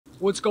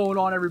What's going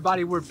on,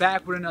 everybody? We're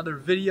back with another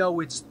video.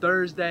 It's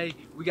Thursday.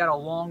 We got a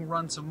long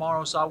run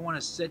tomorrow, so I want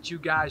to set you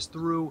guys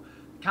through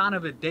kind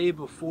of a day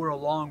before a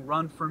long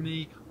run for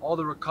me, all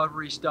the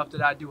recovery stuff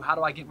that I do. How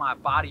do I get my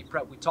body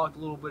prepped? We talked a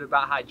little bit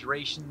about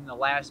hydration in the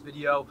last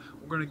video.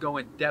 We're going to go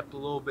in depth a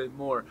little bit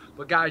more.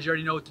 But guys, you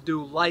already know what to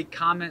do. Like,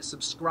 comment,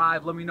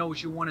 subscribe. Let me know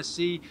what you want to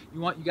see.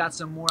 You got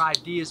some more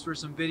ideas for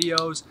some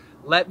videos,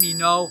 let me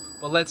know.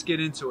 But let's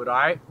get into it, all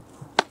right?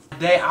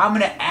 Today I'm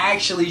going to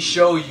actually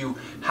show you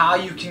how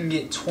you can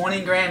get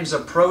 20 grams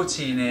of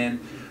protein in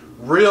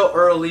real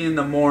early in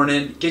the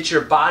morning, get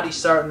your body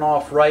starting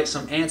off right,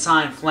 some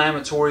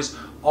anti-inflammatories,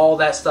 all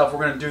that stuff.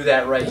 We're going to do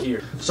that right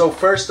here. So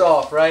first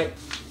off, right,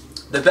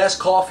 the best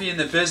coffee in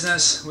the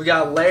business, we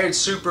got Laird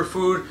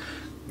Superfood.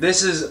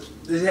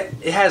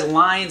 It has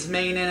lion's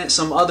mane in it,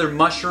 some other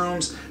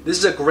mushrooms. This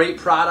is a great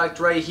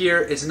product right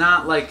here. It's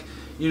not like,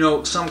 you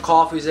know, some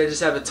coffees, they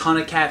just have a ton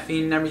of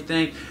caffeine and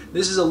everything.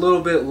 This is a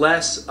little bit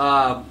less,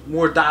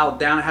 more dialed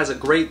down. It has a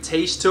great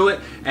taste to it,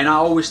 and I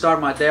always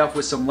start my day off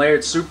with some Laird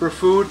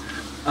Superfood.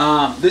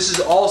 This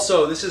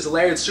is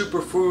Laird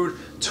Superfood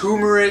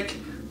Turmeric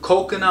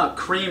Coconut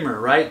Creamer,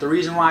 right? The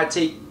reason why I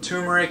take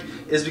turmeric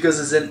is because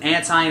it's an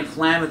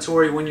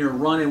anti-inflammatory when you're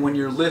running, when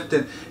you're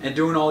lifting and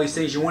doing all these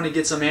things. You want to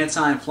get some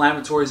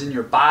anti-inflammatories in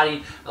your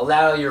body,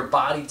 allow your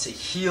body to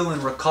heal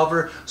and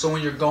recover. So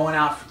when you're going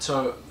out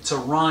to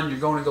run, you're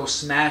going to go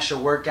smash a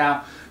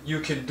workout, you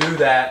can do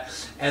that.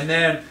 And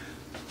then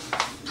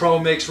Pro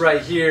Mix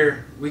right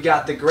here, we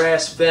got the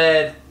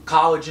grass-fed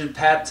collagen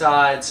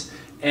peptides.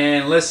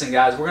 And listen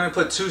guys, we're going to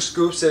put 2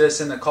 scoops of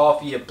this in the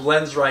coffee. It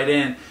blends right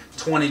in,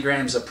 20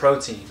 grams of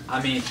protein.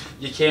 I mean,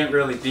 you can't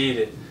really beat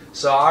it.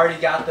 So I already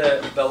got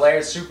the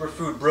Laird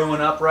Superfood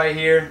brewing up right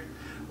here.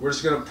 We're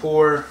just going to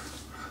pour.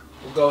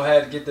 We'll go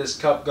ahead and get this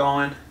cup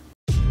going.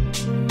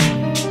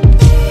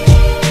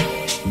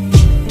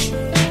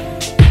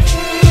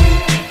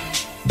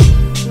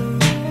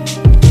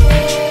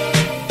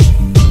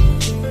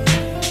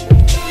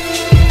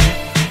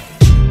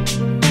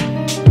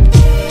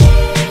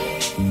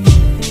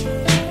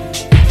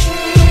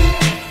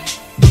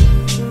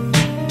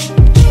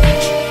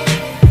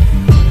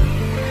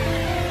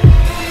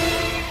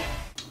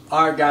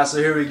 Alright guys, so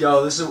here we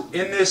go.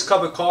 In this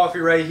cup of coffee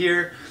right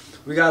here,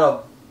 we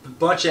got a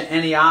bunch of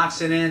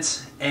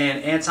antioxidants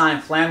and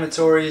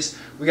anti-inflammatories.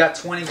 We got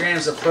 20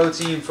 grams of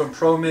protein from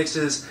Pro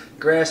Mix's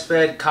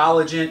grass-fed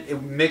collagen.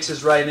 It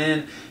mixes right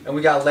in. And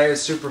we got Laird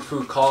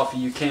Superfood coffee.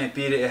 You can't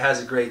beat it. It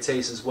has a great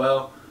taste as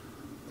well.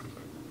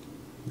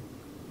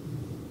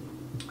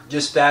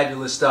 Just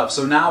fabulous stuff.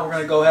 So now we're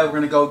going to go ahead, we're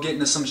going to go get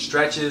into some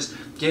stretches,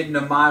 get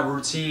into my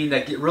routine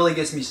that really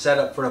gets me set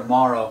up for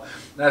tomorrow.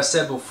 As I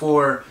said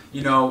before,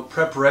 you know,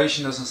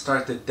 preparation doesn't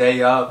start the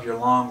day of your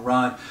long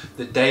run,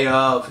 the day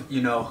of,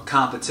 you know,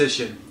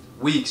 competition,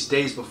 weeks,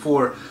 days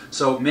before.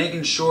 So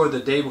making sure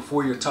the day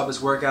before your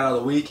toughest workout of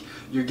the week,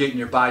 you're getting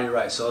your body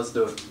right. So let's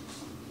do it.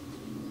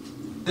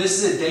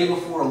 This is a day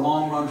before a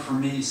long run for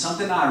me.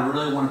 Something I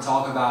really want to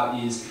talk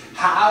about is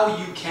how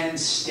you can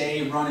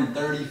stay running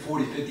 30,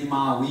 40, 50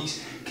 mile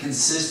weeks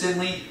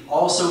consistently,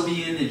 also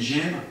be in the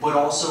gym, but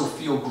also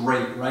feel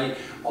great, right?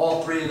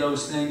 All 3 of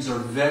those things are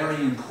very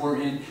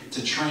important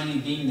to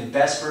training, being the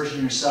best version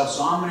of yourself.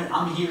 So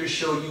I'm here to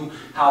show you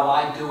how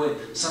I do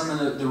it, some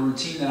of the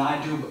routine that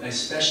I do,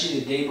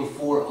 especially the day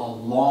before a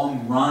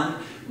long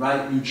run,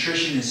 right?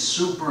 Nutrition is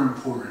super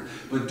important,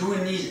 but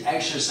doing these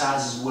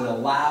exercises is what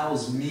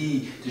allows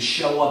me to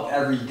show up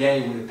every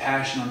day with a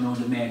passion unknown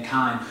to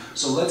mankind.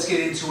 So let's get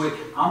into it.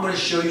 I'm going to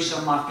show you some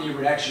of my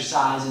favorite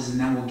exercises, and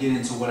then we'll get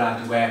into what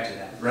I do after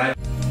that, right?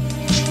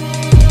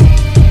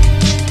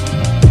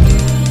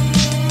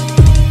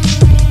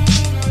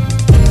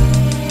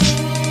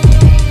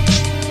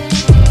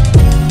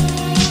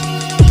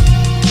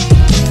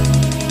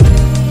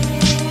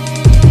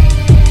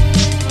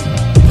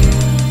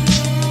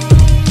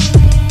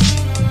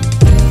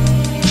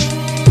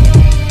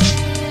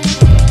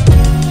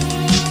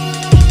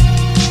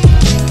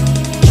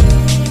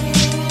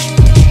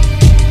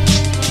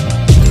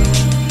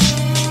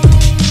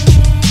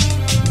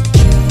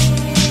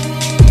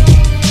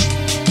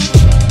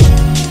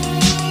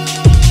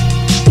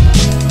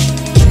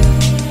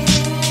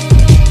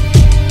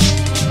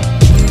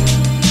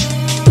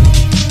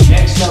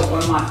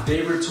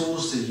 Favorite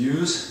tools to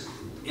use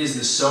is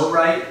the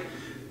SoRite.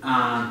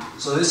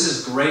 So this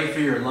is great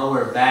for your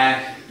lower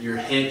back, your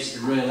hips.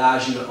 It really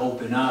allows you to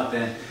open up,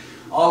 and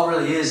all it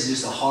really is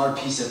just a hard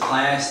piece of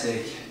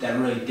plastic that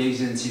really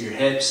digs into your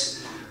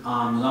hips.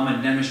 I'm going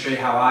to demonstrate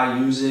how I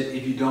use it.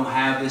 If you don't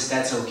have this,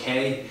 that's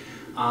okay.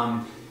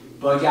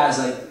 But guys,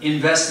 like,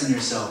 invest in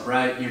yourself,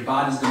 right? Your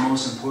body's the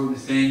most important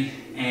thing,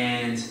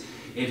 and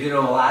if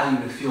it'll allow you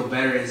to feel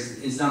better,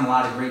 it's done a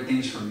lot of great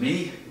things for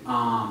me.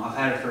 I've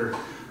had it for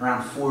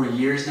around 4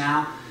 years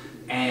now,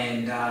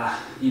 and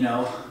you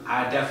know,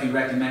 I definitely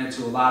recommend it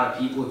to a lot of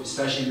people,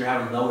 especially if you're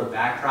having lower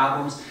back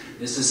problems.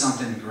 This is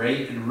something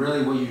great, and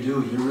really what you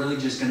do, you're really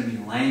just going to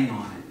be laying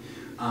on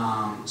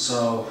it.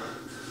 So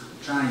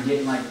try and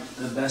get in like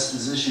the best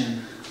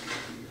position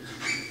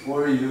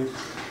for you.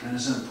 I'm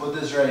just gonna put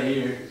this right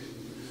here,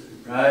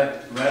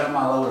 right on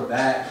my lower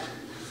back,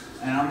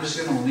 and I'm just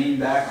gonna lean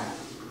back on it.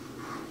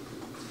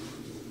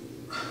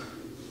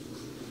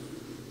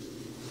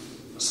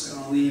 Just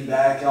gonna lean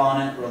back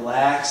on it,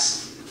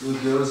 relax. What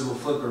we'll do is we'll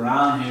flip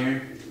around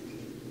here,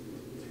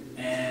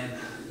 and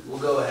we'll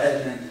go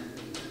ahead and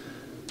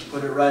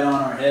put it right on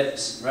our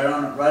hips, right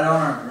on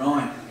our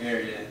groin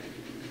area,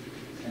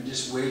 and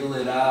just wiggle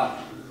it out.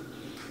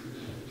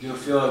 You'll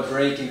feel it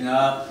breaking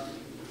up.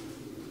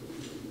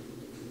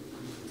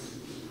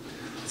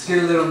 Let's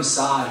get a little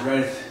massage,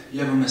 right? If you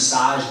have a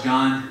massage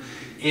gun,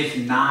 if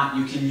not,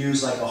 you can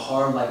use like a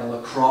hard, like a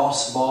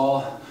lacrosse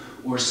ball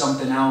or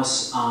something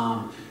else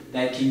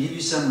that can give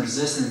you some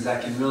resistance,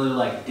 that can really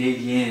like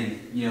dig in,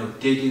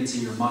 dig into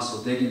your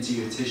muscle, dig into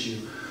your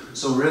tissue.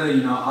 So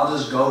really, I'll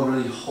just go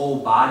really whole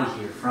body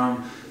here,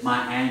 from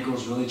my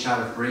ankles, really try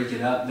to break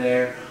it up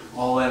there,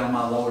 all the way on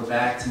my lower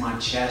back to my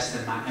chest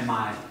and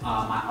my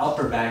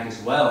upper back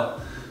as well.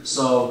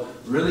 So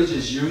really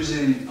just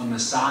using a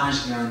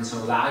massage gun to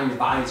allow your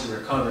body to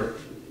recover.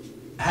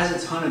 It has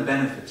a ton of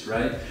benefits,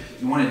 right?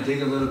 You want to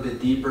dig a little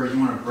bit deeper. You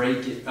want to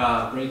break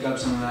up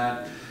some of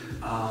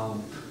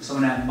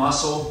that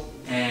muscle,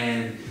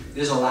 and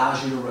this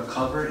allows you to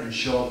recover and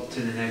show up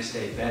to the next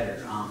day better.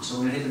 So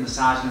we're gonna hit the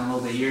massage gun a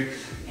little bit here,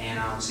 and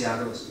we'll see how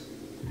it goes.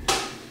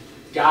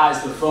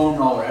 Guys, the foam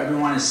roller,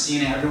 everyone has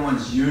seen it,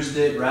 everyone's used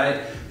it,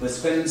 right? But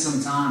spending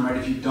some time, right?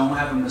 If you don't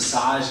have a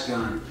massage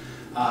gun,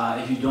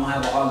 if you don't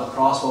have a hard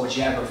lacrosse ball, but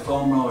you have a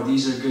foam roller,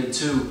 these are good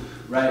too,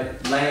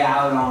 right? Lay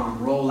out on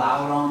them, roll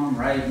out on them,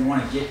 right? You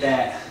want to get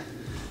that,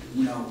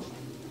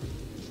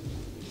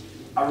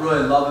 I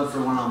really love it for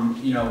when I'm,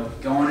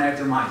 going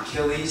after my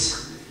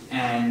Achilles,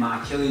 and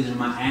my Achilles and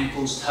my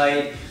ankles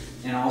tight,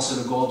 and also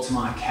to go up to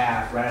my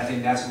calf, right? I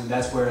think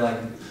that's where like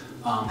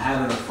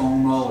having a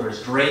foam roller is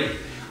great.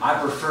 I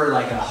prefer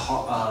like a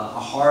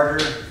harder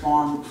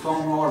foam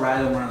roller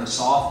rather than one of the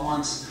soft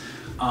ones,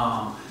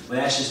 but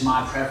that's just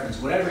my preference.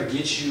 Whatever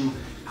gets you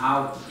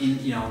out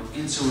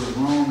into a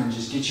room and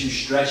just gets you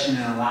stretching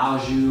and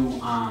allows your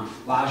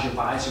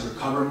body to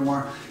recover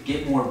more,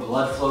 get more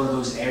blood flow to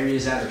those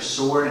areas that are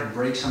sore and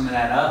break some of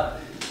that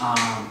up.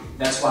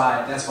 That's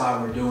why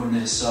we're doing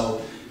this.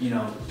 So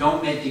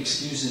don't make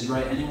excuses,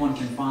 right? Anyone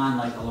can find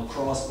like a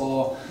lacrosse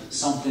ball,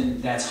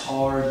 something that's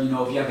hard. If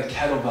you have a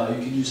kettlebell,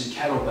 you can use a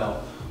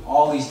kettlebell.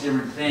 All these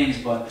different things,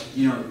 but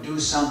do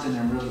something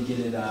and really get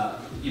it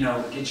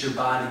get your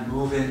body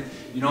moving.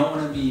 You don't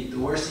want to be, the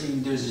worst thing you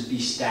can do is just be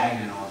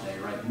stagnant all day,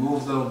 right?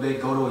 Move a little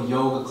bit, go to a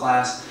yoga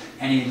class,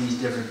 any of these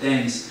different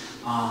things.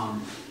 How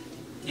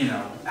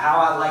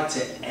I like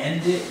to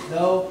end it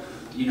though,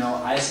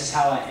 this is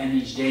how I end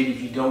each day. And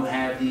if you don't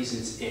have these,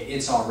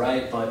 it's all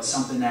right, but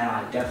something that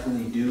I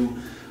definitely do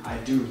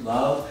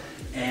love,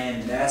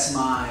 and that's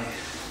my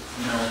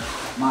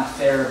my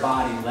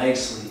Therabody leg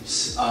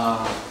sleeves.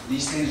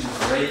 These things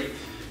are great.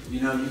 You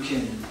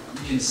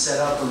can set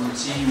up a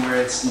routine where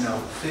it's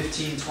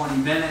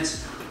 15-20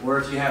 minutes, or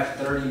if you have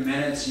 30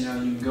 minutes, you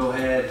can go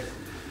ahead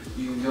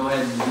and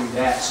do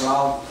that. So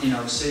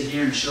I'll sit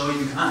here and show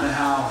you kind of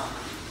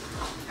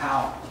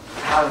how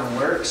it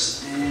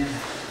works, and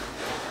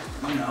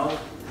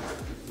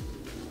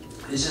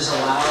it just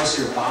allows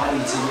your body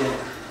to get,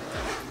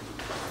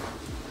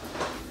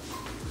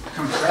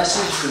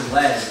 compresses your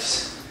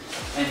legs,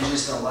 and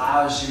just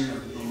allows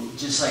you,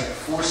 just like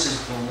forces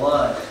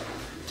blood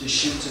to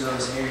shoot to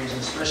those areas.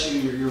 And especially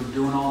you're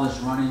doing all this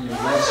running, your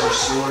legs are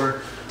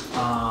sore.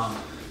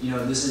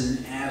 This is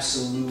an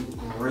absolute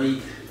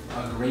great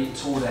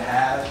tool to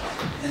have,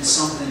 and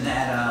something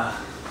that I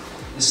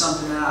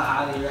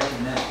highly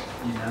recommend.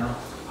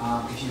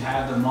 If you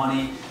have the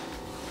money,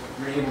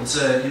 you're able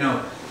to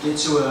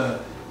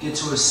get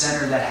to a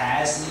center that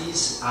has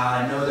these.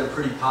 I know they're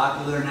pretty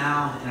popular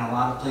now, and a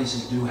lot of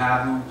places do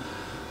have them.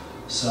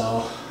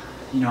 So,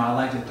 I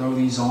like to throw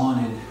these on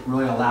and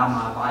really allow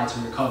my body to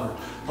recover.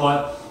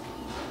 But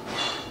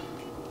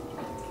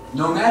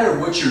no matter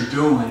what you're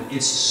doing,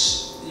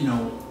 it's,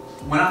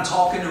 when I'm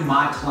talking to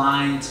my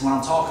clients, when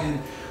I'm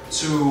talking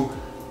to,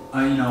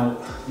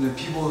 the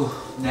people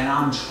that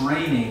I'm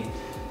training,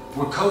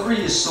 recovery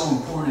is so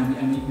important.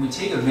 I mean, we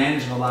take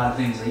advantage of a lot of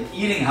things. Like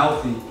eating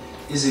healthy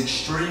is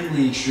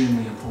extremely,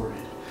 extremely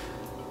important.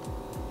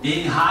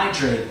 Being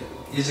hydrated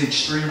is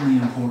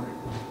extremely important.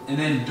 And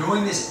then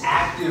doing this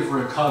active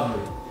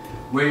recovery,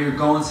 where you're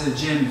going to the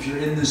gym, if you're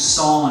in the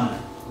sauna,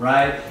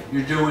 right?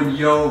 You're doing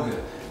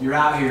yoga, you're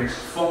out here,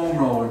 foam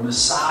roller,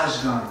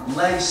 massage gun,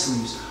 leg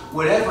sleeves,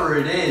 whatever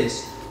it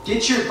is,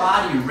 get your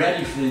body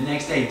ready for the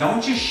next day.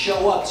 Don't just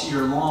show up to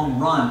your long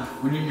run.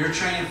 When you're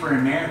training for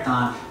a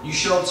marathon, you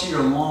show up to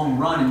your long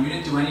run and you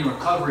didn't do any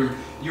recovery,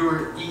 you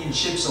were eating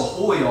Chips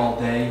Ahoy all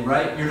day,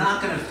 right? You're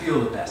not gonna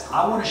feel the best.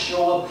 I wanna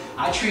show up,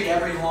 I treat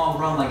every long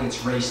run like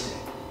it's race day.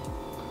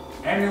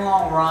 Every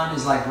long run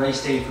is like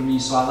race day for me,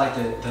 so I like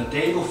the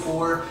day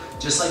before,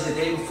 just like the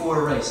day before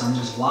a race. I'm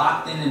just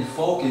locked in and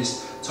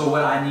focused to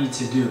what I need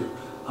to do.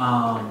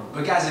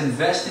 But guys,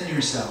 invest in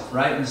yourself,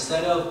 right?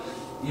 Instead of,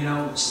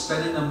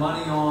 spending the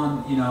money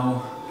on,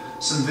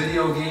 some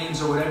video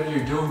games or whatever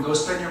you're doing, go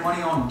spend your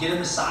money on, get a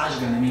massage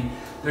gun. I mean,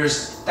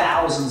 there's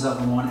thousands of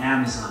them on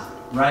Amazon,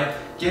 right?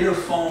 Get a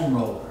foam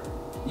roller,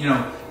 you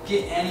know,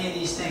 get any of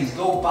these things.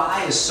 Go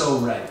buy a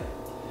Soreg.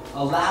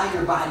 Allow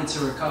your body to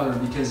recover,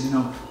 because, you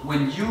know,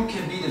 when you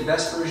can be the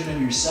best version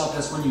of yourself,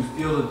 that's when you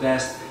feel the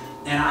best.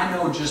 And I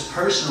know just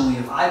personally,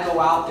 if I go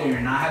out there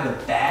and I have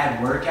a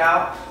bad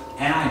workout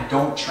and I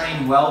don't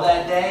train well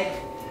that day,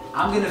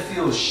 I'm gonna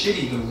feel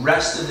shitty the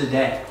rest of the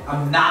day.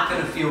 I'm not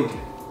gonna feel good,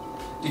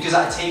 because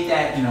I take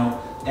that, you know,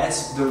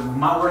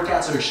 my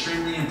workouts are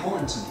extremely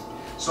important to me.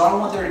 So I don't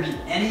want there to be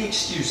any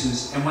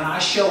excuses. And when I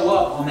show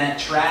up on that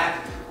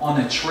track, on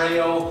the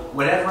trail,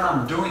 whatever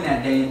I'm doing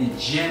that day, in the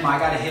gym, I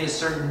gotta hit a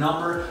certain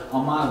number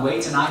on my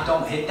weights and I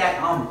don't hit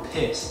that, I'm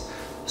pissed.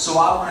 So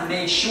I wanna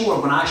make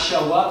sure when I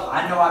show up,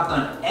 I know I've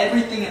done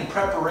everything in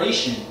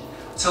preparation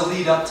to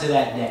lead up to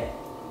that day,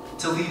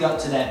 to lead up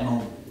to that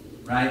moment,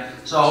 right?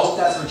 So I hope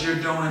that's what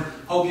you're doing.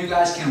 Hope you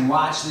guys can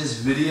watch this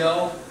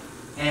video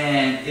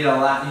and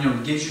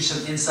it gives you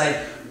some insight.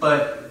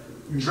 But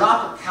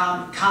drop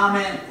a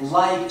comment,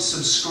 like,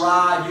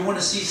 subscribe. You want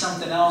to see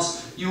something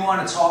else, you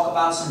want to talk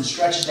about some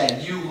stretches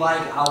that you like,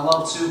 I'd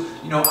love to.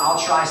 You know, I'll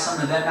try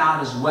some of them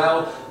out as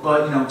well.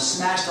 But, you know,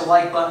 smash the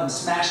like button,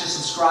 smash the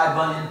subscribe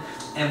button,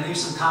 and leave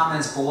some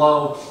comments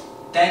below.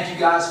 Thank you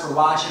guys for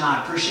watching.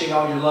 I appreciate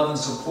all your love and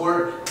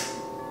support.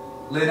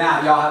 Lynn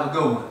out. Y'all have a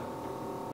good one.